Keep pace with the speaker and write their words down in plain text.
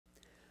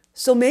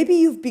So maybe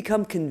you've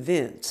become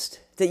convinced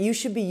that you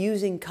should be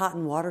using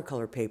cotton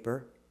watercolor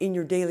paper in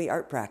your daily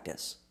art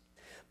practice,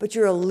 but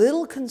you're a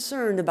little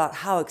concerned about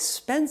how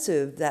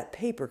expensive that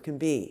paper can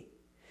be.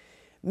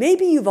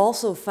 Maybe you've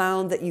also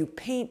found that you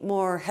paint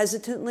more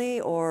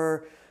hesitantly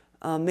or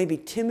maybe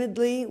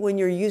timidly when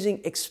you're using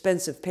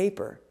expensive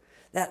paper.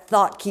 That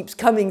thought keeps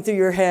coming through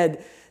your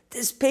head,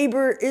 this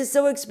paper is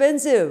so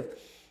expensive,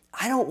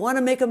 I don't want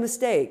to make a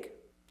mistake.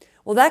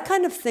 Well, that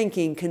kind of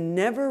thinking can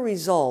never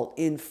result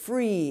in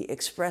free,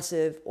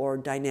 expressive, or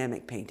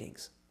dynamic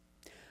paintings.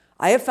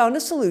 I have found a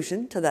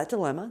solution to that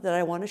dilemma that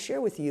I want to share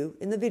with you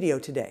in the video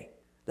today.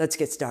 Let's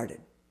get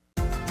started.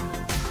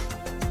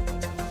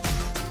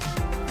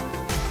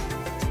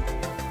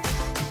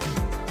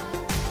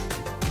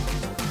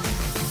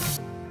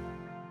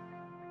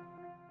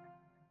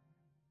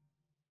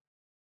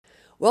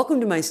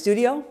 Welcome to my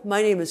studio.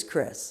 My name is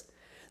Kris.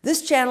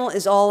 This channel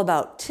is all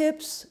about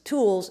tips,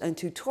 tools, and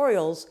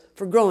tutorials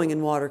for growing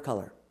in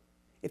watercolor.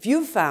 If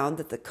you've found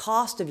that the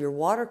cost of your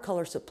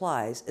watercolor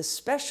supplies,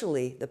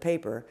 especially the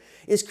paper,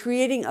 is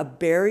creating a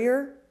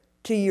barrier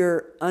to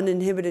your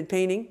uninhibited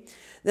painting,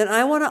 then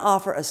I want to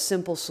offer a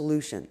simple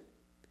solution.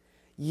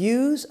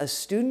 Use a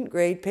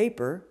student-grade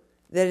paper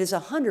that is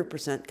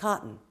 100%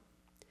 cotton.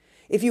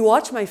 If you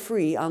watch my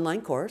free online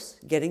course,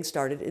 Getting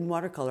Started in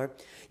Watercolor,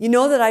 you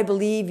know that I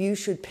believe you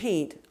should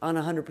paint on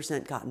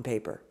 100% cotton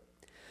paper.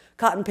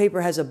 Cotton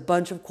paper has a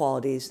bunch of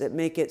qualities that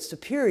make it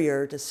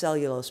superior to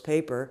cellulose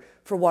paper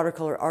for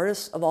watercolor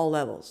artists of all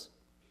levels.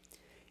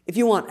 If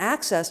you want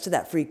access to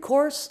that free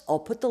course, I'll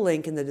put the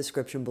link in the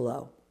description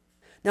below.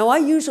 Now, I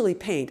usually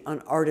paint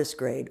on artist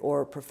grade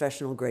or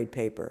professional grade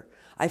paper.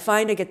 I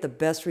find I get the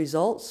best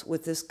results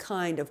with this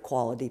kind of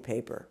quality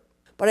paper.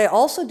 But I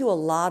also do a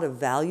lot of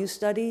value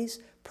studies,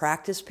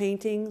 practice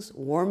paintings,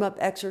 warm-up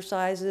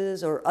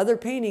exercises, or other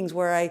paintings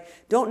where I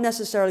don't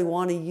necessarily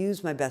want to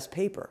use my best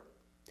paper.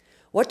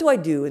 What do I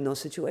do in those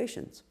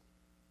situations?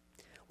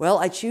 Well,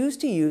 I choose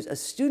to use a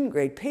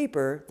student-grade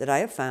paper that I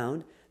have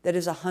found that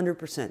is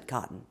 100%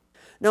 cotton.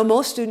 Now,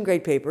 most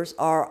student-grade papers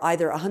are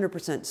either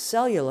 100%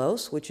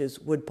 cellulose, which is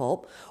wood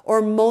pulp,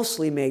 or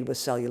mostly made with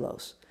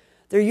cellulose.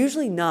 They're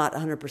usually not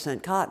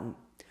 100% cotton.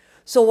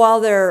 So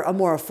while they're a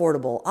more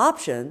affordable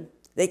option,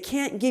 they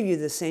can't give you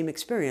the same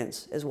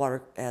experience as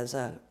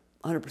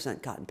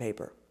 100% cotton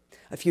paper.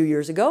 A few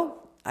years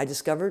ago, I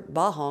discovered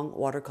Baohong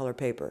Watercolor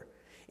Paper.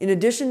 In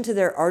addition to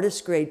their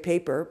artist grade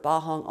paper,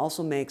 Baohong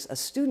also makes a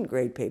student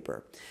grade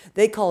paper.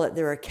 They call it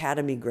their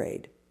academy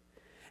grade.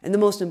 And the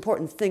most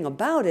important thing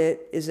about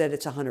it is that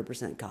it's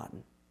 100%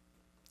 cotton.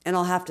 And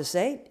I'll have to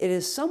say, it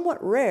is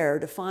somewhat rare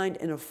to find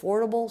an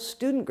affordable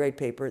student grade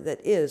paper that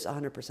is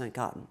 100%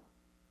 cotton.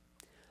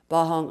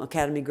 Baohong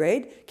Academy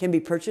grade can be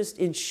purchased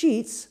in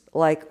sheets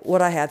like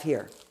what I have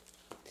here.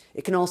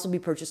 It can also be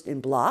purchased in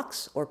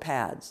blocks or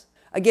pads.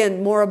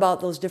 Again, more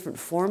about those different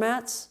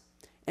formats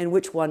and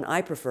which one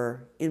I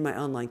prefer in my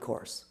online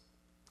course.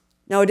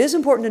 Now, it is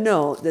important to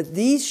know that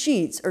these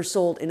sheets are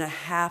sold in a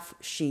half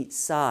sheet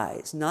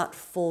size, not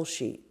full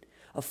sheet.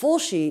 A full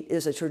sheet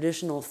is a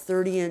traditional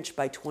 30-inch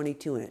by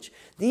 22-inch.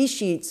 These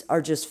sheets are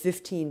just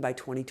 15 by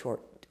 22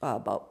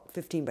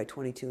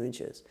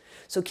 inches.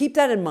 So keep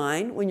that in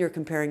mind when you're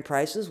comparing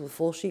prices with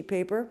full sheet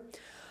paper.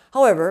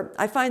 However,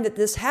 I find that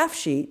this half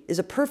sheet is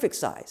a perfect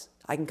size.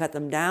 I can cut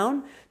them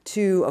down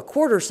to a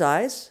quarter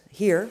size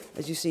here,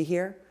 as you see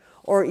here,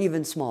 or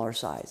even smaller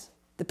size.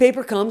 The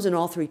paper comes in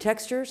all three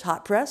textures: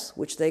 hot press,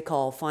 which they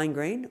call fine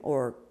grain,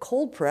 or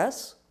cold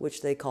press,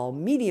 which they call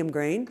medium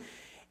grain,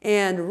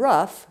 and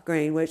rough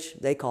grain, which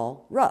they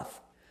call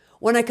rough.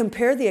 When I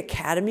compare the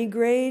Academy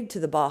grade to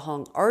the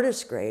Baohong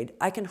Artist grade,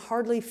 I can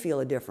hardly feel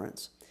a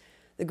difference.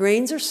 The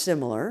grains are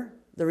similar.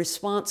 The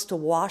response to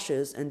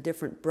washes and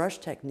different brush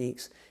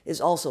techniques is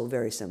also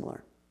very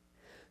similar.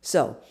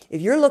 So,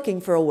 if you're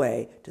looking for a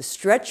way to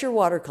stretch your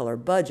watercolor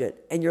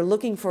budget and you're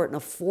looking for an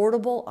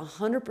affordable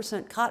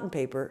 100% cotton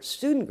paper,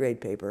 student grade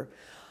paper,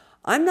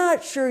 I'm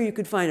not sure you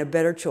could find a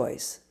better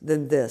choice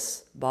than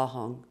this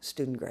Baohong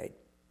student grade.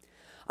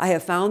 I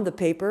have found the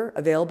paper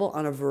available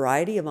on a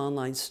variety of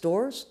online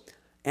stores: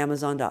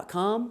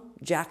 Amazon.com,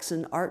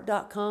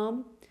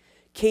 JacksonArt.com,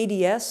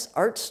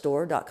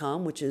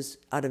 KDSArtStore.com, which is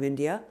out of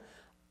India,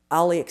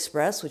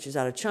 AliExpress, which is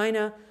out of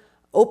China,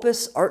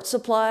 Opus Art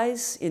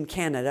Supplies in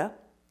Canada.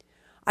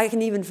 I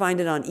can even find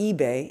it on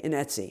eBay and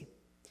Etsy.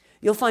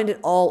 You'll find it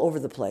all over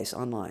the place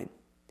online.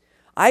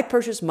 I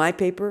purchased my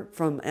paper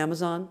from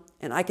Amazon,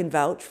 and I can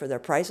vouch for their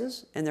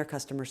prices and their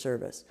customer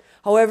service.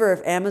 However,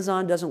 if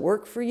Amazon doesn't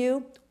work for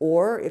you,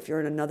 or if you're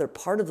in another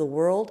part of the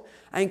world,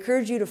 I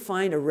encourage you to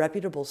find a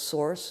reputable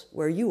source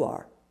where you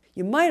are.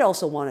 You might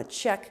also want to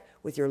check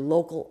with your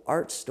local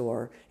art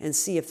store and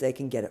see if they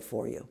can get it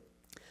for you.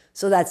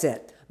 So that's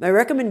it. My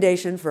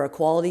recommendation for a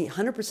quality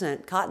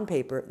 100% cotton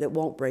paper that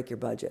won't break your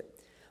budget.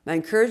 My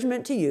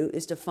encouragement to you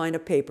is to find a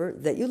paper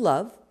that you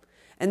love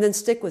and then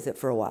stick with it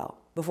for a while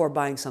before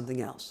buying something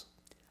else.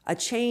 A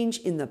change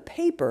in the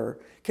paper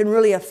can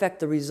really affect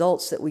the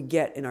results that we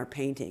get in our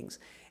paintings.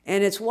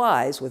 And it's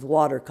wise, with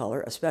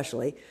watercolor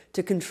especially,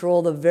 to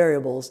control the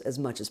variables as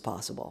much as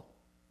possible.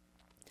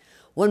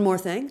 One more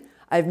thing,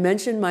 I've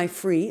mentioned my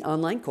free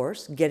online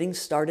course, Getting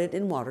Started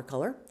in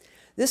Watercolor.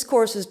 This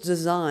course is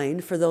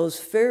designed for those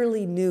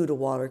fairly new to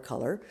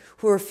watercolor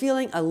who are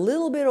feeling a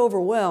little bit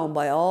overwhelmed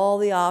by all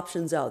the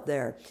options out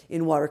there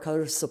in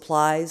watercolor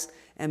supplies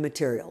and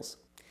materials.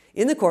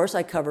 In the course,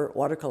 I cover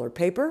watercolor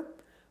paper,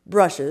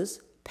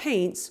 brushes,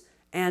 paints,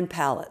 and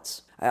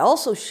palettes. I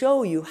also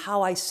show you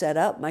how I set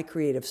up my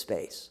creative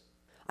space.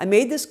 I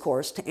made this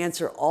course to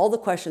answer all the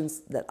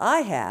questions that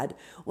I had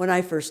when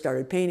I first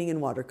started painting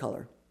in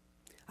watercolor.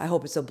 I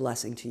hope it's a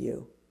blessing to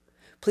you.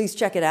 Please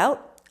check it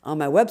out on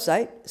my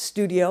website,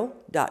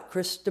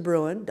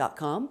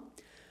 studio.krisdebruine.com,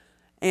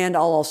 and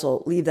I'll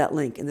also leave that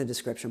link in the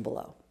description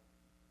below.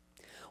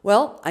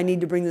 Well, I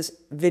need to bring this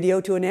video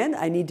to an end.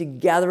 I need to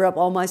gather up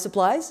all my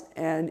supplies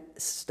and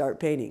start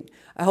painting.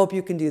 I hope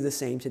you can do the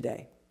same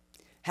today.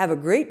 Have a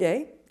great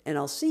day, and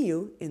I'll see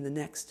you in the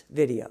next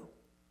video.